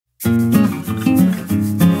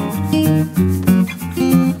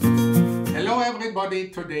everybody,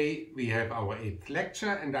 today we have our 8th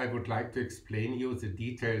lecture and I would like to explain you the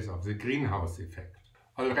details of the greenhouse effect.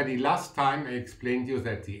 Already last time I explained you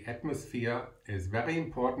that the atmosphere is very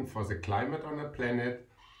important for the climate on a planet,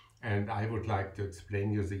 and I would like to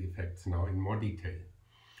explain you the effects now in more detail.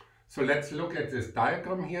 So let's look at this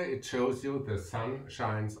diagram here. It shows you the sun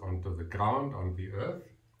shines onto the ground, on the earth,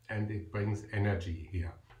 and it brings energy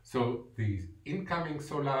here. So the incoming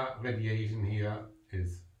solar radiation here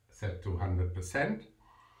is set to 100%,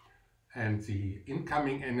 and the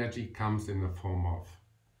incoming energy comes in the form of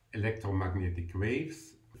electromagnetic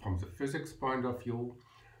waves from the physics point of view.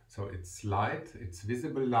 So it's light, it's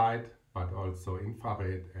visible light, but also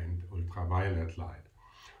infrared and ultraviolet light.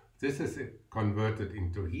 This is converted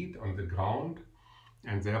into heat on the ground,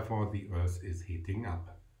 and therefore the earth is heating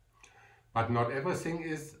up. But not everything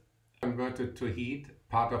is converted to heat.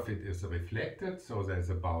 Part of it is reflected, so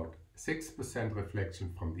there's about 6%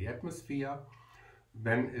 reflection from the atmosphere.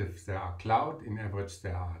 Then if there are clouds, in average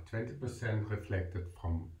there are 20% reflected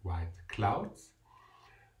from white clouds.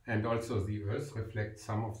 And also the earth reflects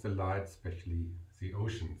some of the light, especially the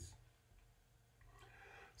oceans.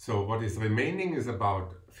 So what is remaining is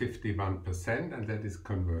about 51%, and that is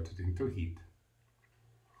converted into heat.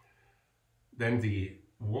 Then the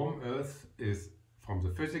warm earth is, from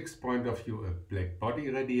the physics point of view, a black body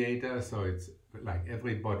radiator. So it's like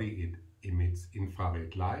every body, it emits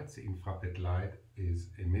infrared light. The infrared light is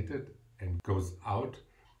emitted and goes out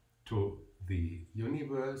to the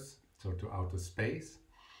universe, so to outer space,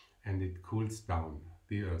 and it cools down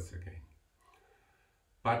the earth again.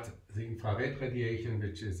 But the infrared radiation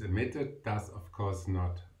which is emitted does of course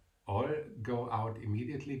not all go out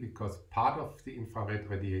immediately, because part of the infrared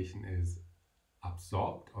radiation is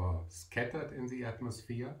absorbed or scattered in the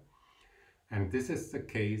atmosphere. And this is the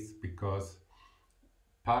case because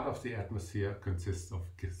part of the atmosphere consists of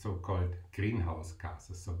so-called greenhouse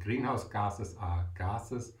gases. So greenhouse gases are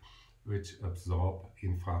gases which absorb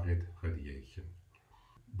infrared radiation.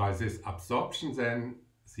 By this absorption then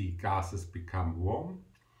the gases become warm,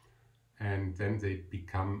 and then they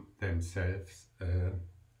become themselves a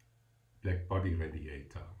black body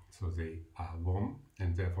radiator. So they are warm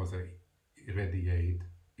and therefore they irradiate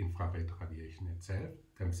infrared radiation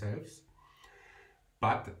themselves.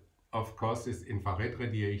 But of course this infrared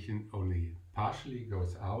radiation only partially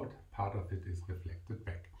goes out, part of it is reflected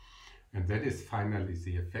back. And that is finally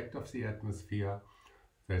the effect of the atmosphere,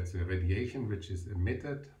 that the radiation which is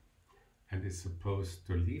emitted and is supposed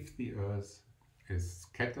to leave the earth is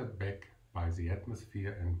scattered back by the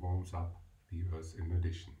atmosphere and warms up the earth in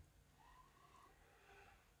addition.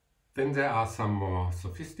 Then there are some more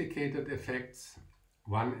sophisticated effects.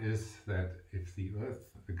 One is that if the earth,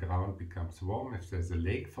 the ground becomes warm, if there's a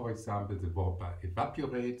lake for example, the water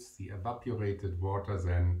evaporates. The evaporated water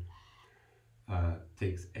then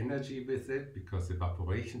takes energy with it, because the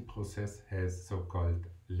evaporation process has so-called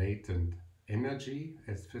latent energy,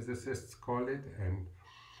 as physicists call it, and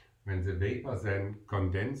when the vapor then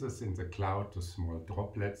condenses in the cloud to small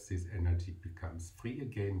droplets, this energy becomes free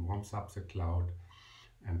again, warms up the cloud,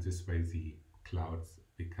 and this way the clouds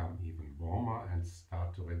become even warmer and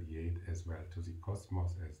start to radiate as well to the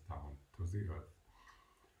cosmos as down to the earth.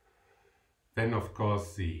 Then of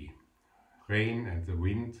course the rain and the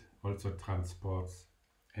wind also transports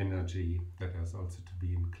energy, that has also to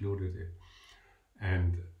be included,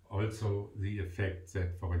 and also the effect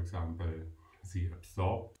that, for example, the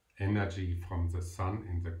absorbed energy from the sun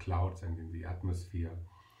in the clouds and in the atmosphere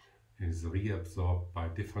is reabsorbed by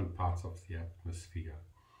different parts of the atmosphere.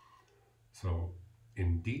 So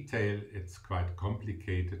in detail it's quite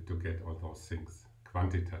complicated to get all those things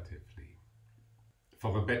quantitatively.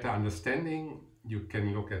 For a better understanding, you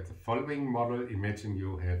can look at the following model. Imagine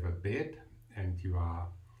you have a bed and you are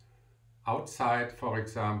outside, for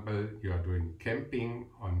example, you are doing camping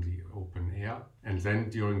on the open air, and then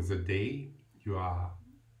during the day you are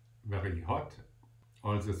very hot.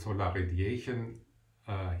 All the solar radiation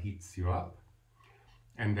heats you up,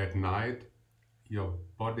 and at night your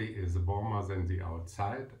body is warmer than the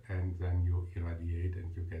outside, and then you irradiate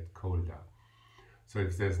and you get colder. So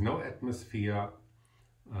if there's no atmosphere,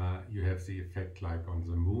 you have the effect like on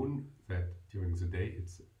the moon, that during the day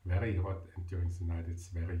it's very hot and during the night it's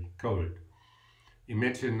very cold.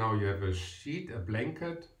 Imagine now you have a sheet, a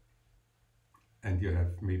blanket, and you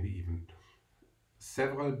have maybe even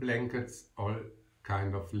several blankets, all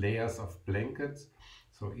kind of layers of blankets.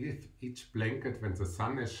 So if each blanket, when the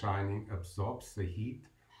sun is shining, absorbs the heat,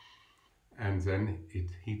 and then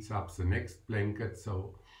it heats up the next blanket.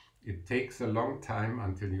 So it takes a long time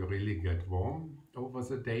until you really get warm over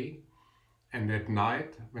the day. And at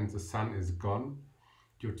night, when the sun is gone,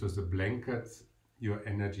 due to the blankets, your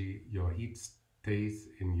energy, your heat stays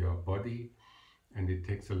in your body, and it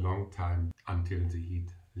takes a long time until the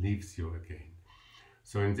heat leaves you again.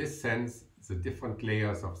 So in this sense, the different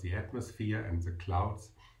layers of the atmosphere and the clouds,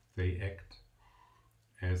 they act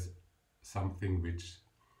as something which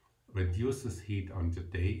reduces heat on the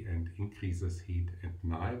day and increases heat at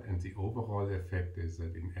night, and the overall effect is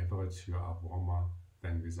that in average you are warmer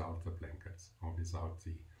than without the blankets or without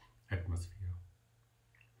the atmosphere.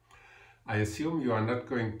 I assume you are not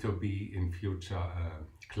going to be in future a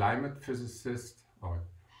climate physicist or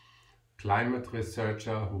climate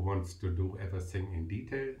researcher who wants to do everything in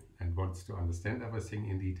detail and wants to understand everything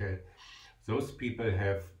in detail. Those people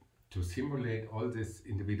have to simulate all these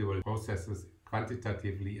individual processes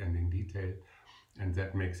quantitatively and in detail, and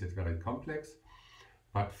that makes it very complex.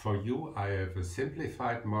 But for you, I have a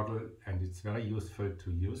simplified model, and it's very useful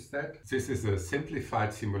to use that. This is a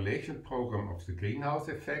simplified simulation program of the greenhouse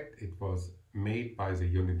effect. It was made by the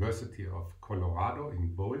University of Colorado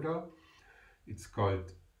in Boulder. It's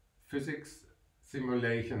called Physics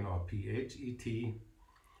Simulation, or PHET.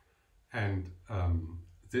 And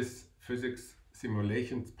this physics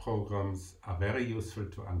simulation programs are very useful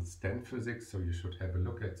to understand physics, so you should have a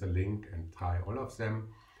look at the link and try all of them.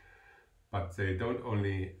 But they don't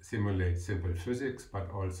only simulate simple physics, but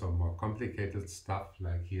also more complicated stuff,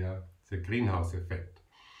 like here, the greenhouse effect.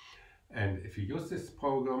 And if you use this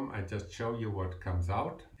program, I just show you what comes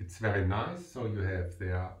out. It's very nice. So you have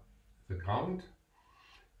there the ground,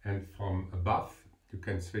 and from above you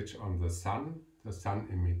can switch on the sun. The sun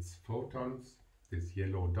emits photons. These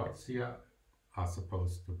yellow dots here are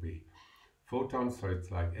supposed to be photons, so it's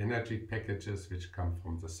like energy packages which come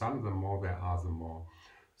from the sun. The more there are, the more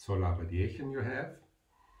solar radiation you have.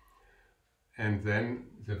 And then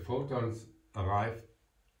the photons arrive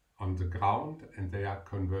on the ground and they are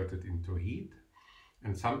converted into heat.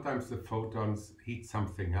 And sometimes the photons heat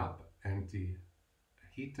something up, and the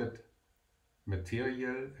heated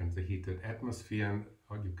material and the heated atmosphere,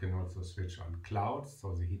 or you can also switch on clouds.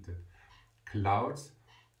 So the heated clouds,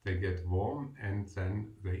 they get warm and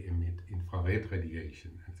then they emit infrared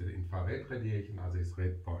radiation. And the infrared radiation are these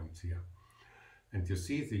red points here. And you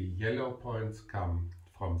see the yellow points come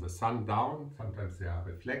from the sun down. Sometimes they are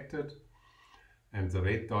reflected. And the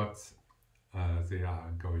red dots, they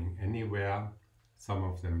are going anywhere. Some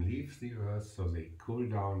of them leave the Earth, so they cool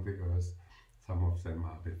down the Earth. Some of them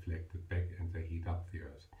are reflected back and they heat up the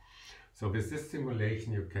Earth. So with this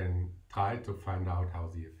simulation you can try to find out how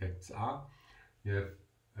the effects are. You have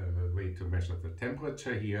a way to measure the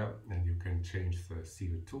temperature here, and you can change the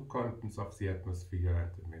CO2 contents of the atmosphere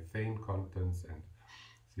and the methane contents and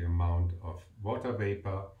the amount of water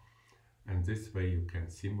vapor. And this way you can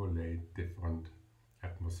simulate different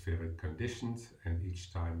atmospheric conditions, and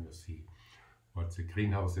each time you see what the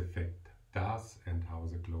greenhouse effect does and how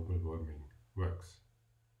the global warming works.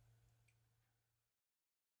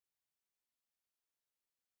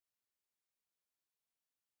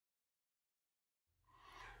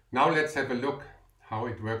 Now let's have a look how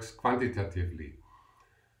it works quantitatively.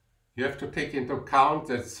 You have to take into account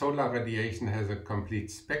that solar radiation has a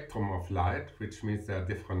complete spectrum of light, which means there are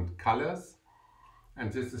different colors.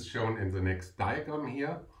 And this is shown in the next diagram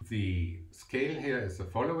here. The scale here is the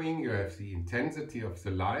following. You have the intensity of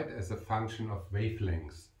the light as a function of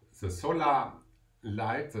wavelengths. The solar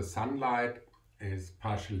light, the sunlight, is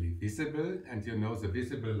partially visible, and you know the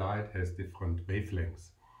visible light has different wavelengths.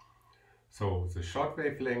 So the short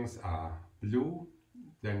wavelengths are blue,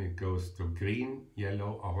 then it goes to green,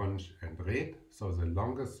 yellow, orange and red. So the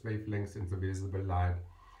longest wavelengths in the visible light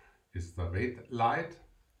is the red light.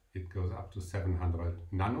 It goes up to 700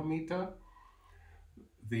 nanometer.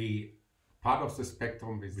 The part of the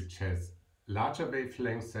spectrum which has larger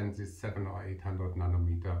wavelengths than this 700 or 800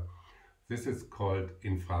 nanometer, this is called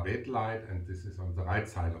infrared light, and this is on the right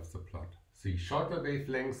side of the plot. The shorter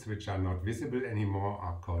wavelengths, which are not visible anymore,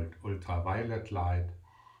 are called ultraviolet light.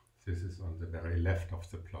 This is on the very left of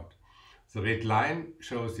the plot. The red line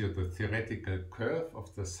shows you the theoretical curve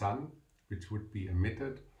of the sun, which would be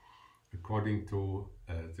emitted according to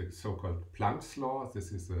the so-called Planck's law.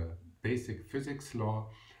 This is a basic physics law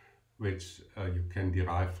which you can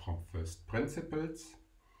derive from first principles.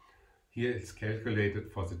 Here it's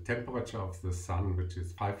calculated for the temperature of the sun, which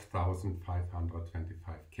is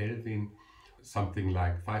 5,525 Kelvin, something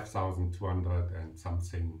like 5,200 and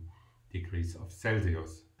something degrees of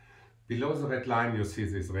Celsius. Below the red line you see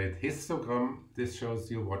this red histogram. This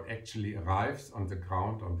shows you what actually arrives on the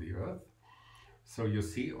ground on the Earth. So you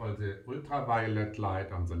see all the ultraviolet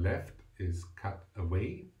light on the left is cut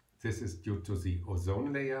away. This is due to the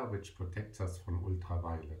ozone layer, which protects us from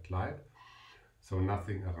ultraviolet light. so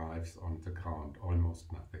nothing arrives on the ground,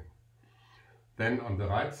 almost nothing. Then on the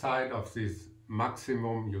right side of this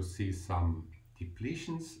maximum you see some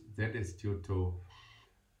depletions. That is due to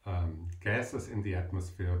gases in the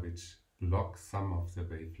atmosphere which block some of the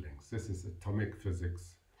wavelengths. This is atomic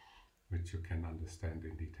physics, which you can understand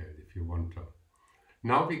in detail if you want to.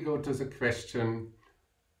 Now we go to the question,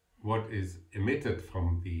 what is emitted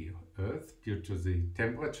from the Earth due to the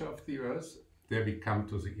temperature of the Earth. There we come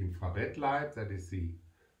to the infrared light, that is the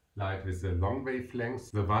light with the long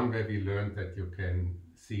wavelengths, the one where we learned that you can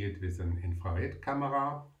see it with an infrared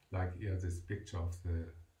camera, like here this picture of the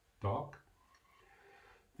dog.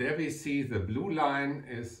 There we see the blue line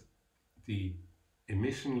is the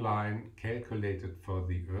emission line calculated for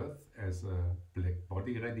the Earth as a black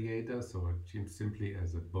body radiator, so simply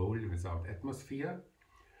as a bowl without atmosphere.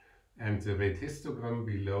 And the rate histogram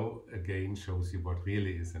below again shows you what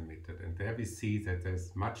really is emitted. And there we see that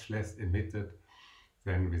there's much less emitted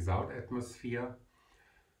than without atmosphere.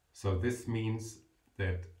 So this means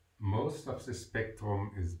that most of the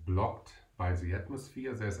spectrum is blocked by the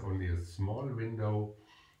atmosphere. There's only a small window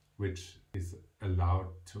which is allowed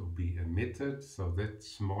to be emitted. So that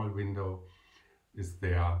small window is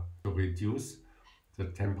there to reduce the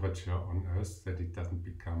temperature on Earth, that it doesn't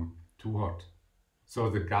become too hot. So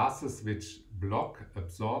the gases which block,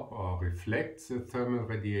 absorb or reflect the thermal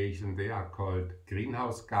radiation, they are called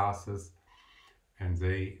greenhouse gases, and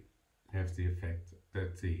they have the effect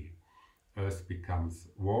that the Earth becomes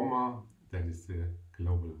warmer. That is the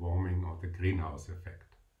global warming or the greenhouse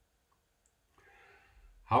effect.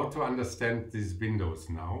 How to understand these windows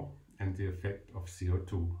now and the effect of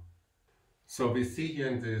CO2. So we see here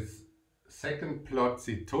in this second plot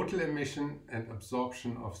the total emission and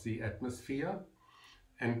absorption of the atmosphere.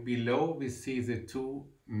 And below we see the two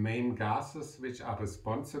main gases which are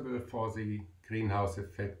responsible for the greenhouse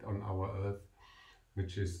effect on our Earth,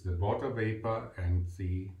 which is the water vapor and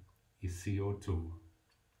the CO2.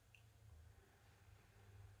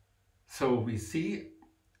 So we see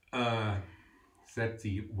that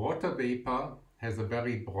the water vapor has a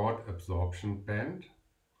very broad absorption band.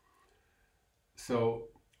 So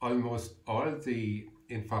almost all the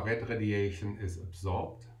infrared radiation is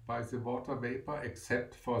absorbed by the water vapor,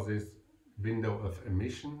 except for this window of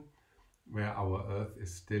emission where our Earth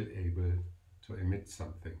is still able to emit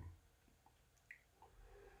something.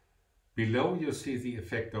 Below you see the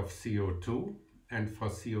effect of CO2, and for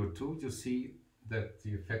CO2 you see that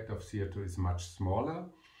the effect of CO2 is much smaller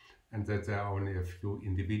and that there are only a few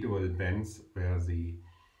individual bands where the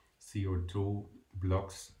CO2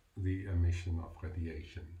 blocks the emission of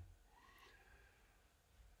radiation.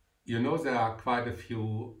 You know, there are quite a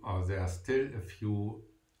few, or there are still a few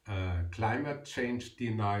climate change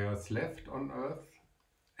deniers left on Earth,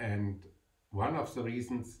 and one of the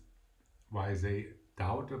reasons why they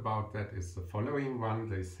doubt about that is the following one.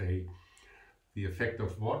 They say the effect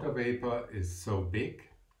of water vapor is so big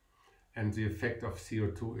and the effect of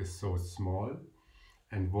CO2 is so small,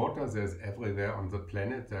 and water there's everywhere on the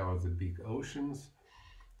planet. There are the big oceans,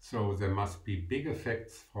 so there must be big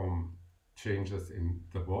effects from changes in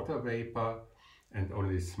the water vapor and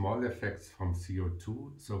only small effects from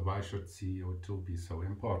CO2, so why should CO2 be so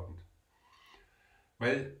important?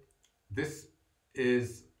 Well, this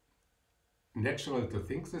is natural to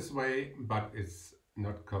think this way, but it's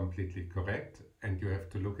not completely correct, and you have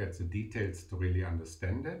to look at the details to really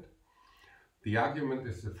understand it. The argument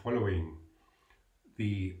is the following.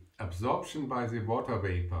 The absorption by the water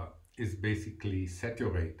vapor is basically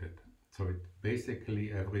saturated. So it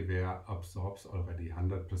basically everywhere absorbs already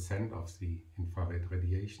 100% of the infrared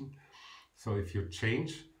radiation. So if you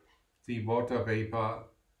change the water vapor,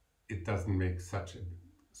 it doesn't make such a...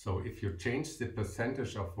 So if you change the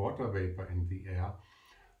percentage of water vapor in the air,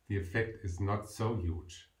 the effect is not so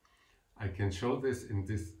huge. I can show this in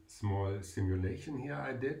this small simulation here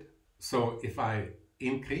I did. So if I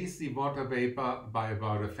increase the water vapor by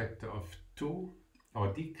about a factor of 2,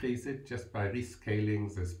 or decrease it just by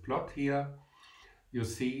rescaling this plot here, you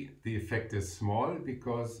see the effect is small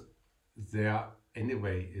because there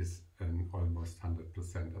anyway is an almost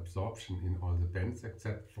 100% absorption in all the bands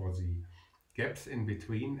except for the gaps in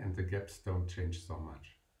between, and the gaps don't change so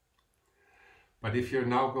much. But if you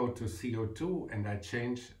now go to CO2 and I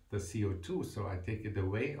change the CO2, so I take it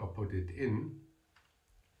away or put it in,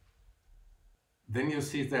 then you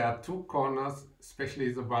see there are two corners,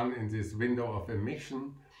 especially the one in this window of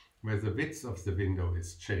emission, where the width of the window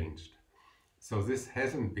is changed. So this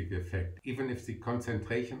has a big effect, even if the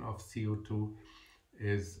concentration of CO2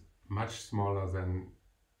 is much smaller than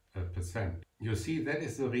 1%. You see, that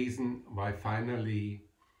is the reason why finally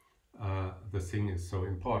the thing is so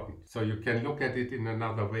important. So you can look at it in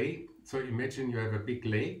another way. So imagine you have a big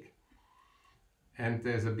lake and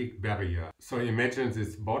there's a big barrier. So imagine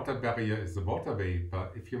this water barrier is the water vapor.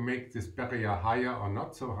 If you make this barrier higher or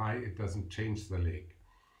not so high, it doesn't change the lake.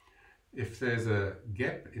 If there's a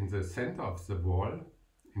gap in the center of the wall,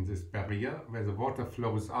 in this barrier, where the water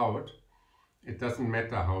flows out, it doesn't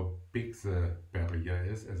matter how big the barrier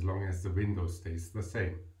is, as long as the window stays the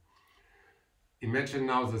same. Imagine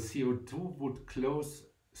now the CO2 would close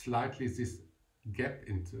slightly this gap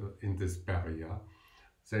in this barrier.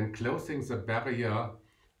 Then closing the barrier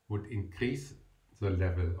would increase the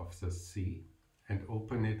level of the sea, and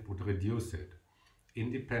open it would reduce it,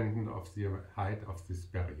 independent of the height of this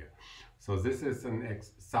barrier. So this is an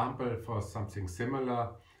example for something similar,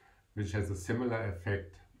 which has a similar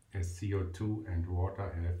effect as CO2 and water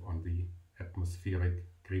have on the atmospheric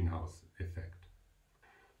greenhouse effect.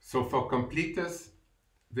 So for completeness,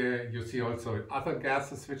 there you see also other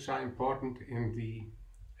gases which are important in the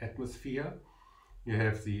atmosphere. You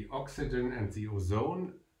have the oxygen and the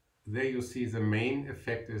ozone. There you see the main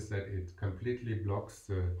effect is that it completely blocks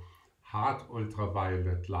the hard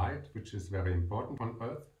ultraviolet light, which is very important on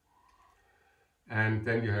Earth. And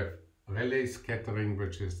then you have Rayleigh scattering,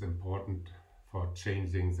 which is important for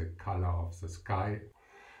changing the color of the sky.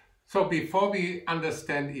 So before we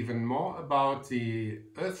understand even more about the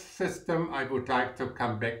Earth system, I would like to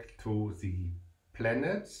come back to the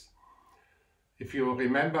planets. If you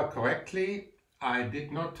remember correctly, I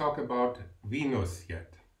did not talk about Venus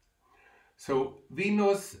yet. So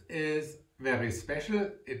Venus is very special.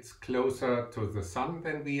 It's closer to the sun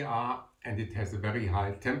than we are, and it has a very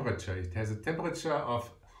high temperature. It has a temperature of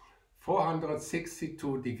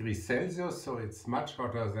 462 degrees Celsius, so it's much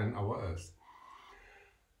hotter than our Earth.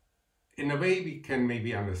 In a way we can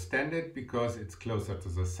maybe understand it because it's closer to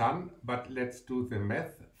the sun, but let's do the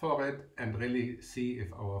math for it and really see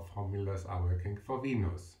if our formulas are working for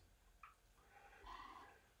Venus.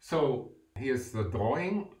 So here's the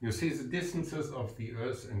drawing. You see the distances of the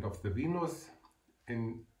Earth and of the Venus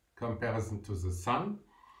in comparison to the sun.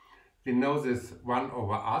 We know this 1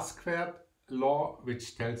 over r squared law,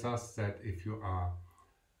 which tells us that if you are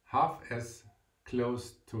half as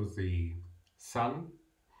close to the sun,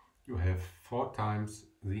 you have 4 times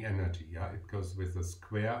the energy. Yeah, it goes with the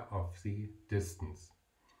square of the distance.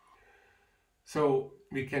 So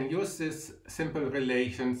we can use these simple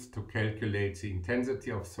relations to calculate the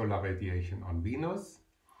intensity of solar radiation on Venus.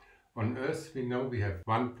 On Earth we know we have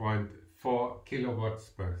 1.4 kilowatts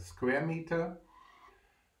per square meter.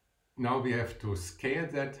 Now we have to scale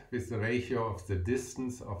that with the ratio of the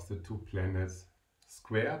distance of the two planets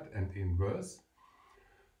squared and inverse.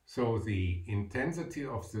 So the intensity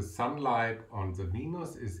of the sunlight on the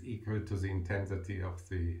Venus is equal to the intensity of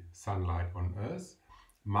the sunlight on Earth,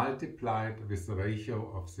 multiplied with the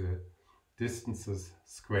ratio of the distances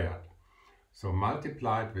squared. So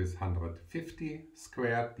multiplied with 150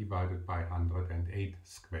 squared divided by 108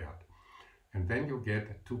 squared. And then you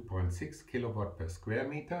get 2.6 kilowatt per square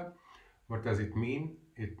meter. What does it mean?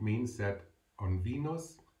 It means that on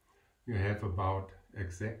Venus you have about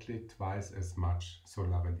exactly twice as much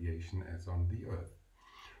solar radiation as on the Earth.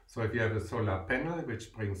 So if you have a solar panel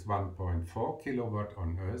which brings 1.4 kilowatt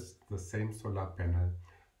on Earth, the same solar panel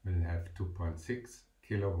will have 2.6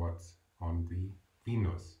 kilowatts on the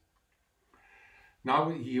Venus. Now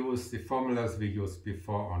we use the formulas we used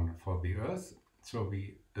before for the Earth. So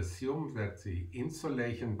we assume that the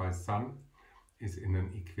insolation by sun is in an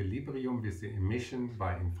equilibrium with the emission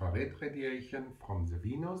by infrared radiation from the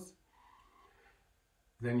Venus.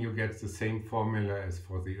 Then you get the same formula as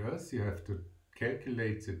for the Earth. You have to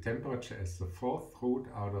calculate the temperature as the fourth root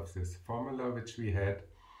out of this formula which we had.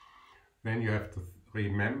 Then you have to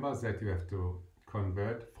remember that you have to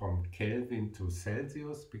convert from Kelvin to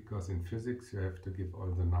Celsius, because in physics you have to give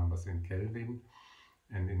all the numbers in Kelvin,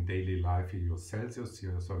 and in daily life you use Celsius,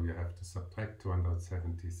 so you have to subtract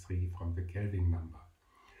 273 from the Kelvin number.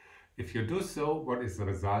 If you do so, what is the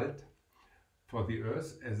result? For the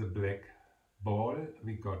Earth as a black ball,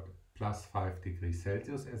 we got plus 5 degrees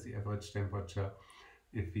Celsius as the average temperature.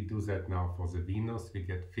 If we do that now for the Venus, we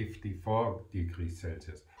get 54 degrees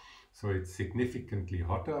Celsius. So it's significantly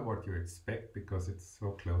hotter, what you expect, because it's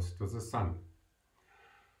so close to the sun.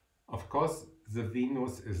 Of course, the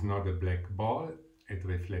Venus is not a black ball. It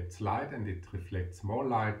reflects light, and it reflects more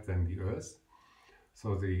light than the Earth.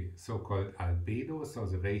 So the so-called albedo, so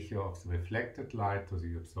the ratio of the reflected light to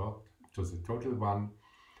the absorbed, to the total one,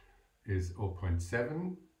 is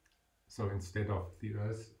 0.7. So instead of the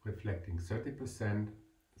Earth reflecting 30%,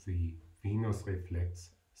 the Venus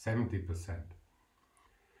reflects 70%.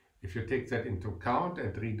 If you take that into account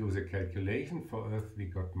and redo the calculation, for Earth we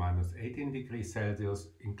got minus 18 degrees Celsius,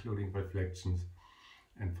 including reflections,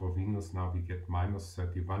 and for Venus now we get minus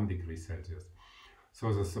 31 degrees Celsius.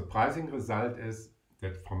 So the surprising result is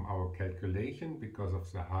that from our calculation, because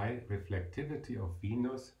of the high reflectivity of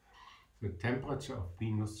Venus, the temperature of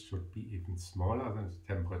Venus should be even smaller than the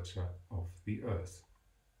temperature of the Earth.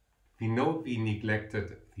 We know we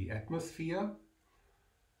neglected the atmosphere.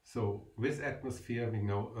 So with atmosphere we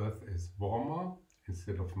know Earth is warmer.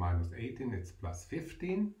 Instead of minus 18 it's plus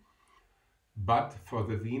 15. But for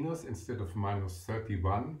the Venus, instead of minus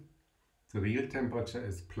 31, the real temperature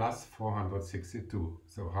is plus 462.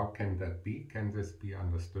 So how can that be? Can this be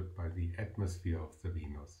understood by the atmosphere of the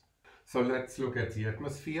Venus? So let's look at the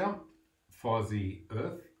atmosphere. For the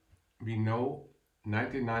Earth, we know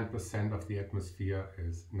 99% of the atmosphere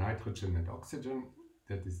is nitrogen and oxygen.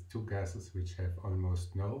 That is two gases which have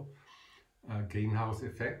almost no greenhouse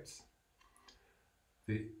effects.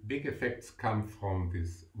 The big effects come from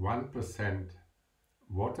this 1%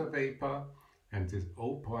 water vapor and this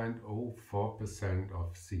 0.04%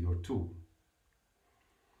 of CO2.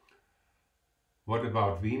 What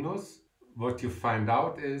about Venus? What you find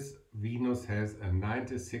out is Venus has a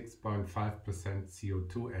 96.5%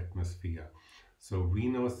 CO2 atmosphere. So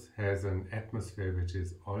Venus has an atmosphere which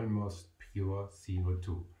is almost pure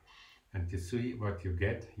CO2. And you see what you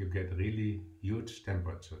get really huge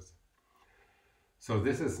temperatures. So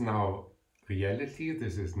this is now reality.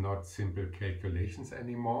 This is not simple calculations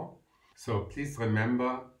anymore. So please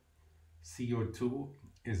remember, CO2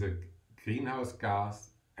 is a greenhouse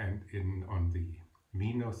gas, and on the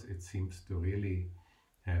Venus it seems to really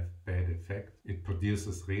have bad effect. It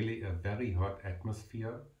produces really a very hot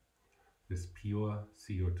atmosphere, this pure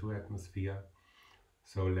CO2 atmosphere.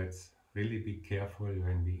 So let's really be careful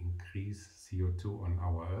when we increase CO2 on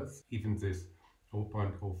our Earth. Even this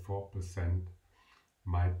 0.04%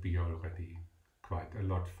 might be already quite a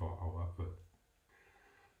lot for our Earth.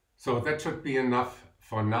 So that should be enough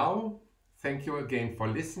for now. Thank you again for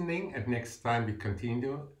listening, and next time we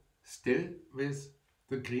continue still with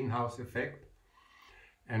the greenhouse effect,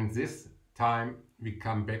 and this time we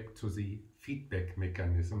come back to the feedback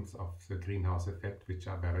mechanisms of the greenhouse effect, which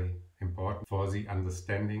are very important for the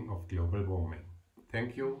understanding of global warming.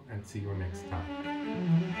 Thank you and see you next time.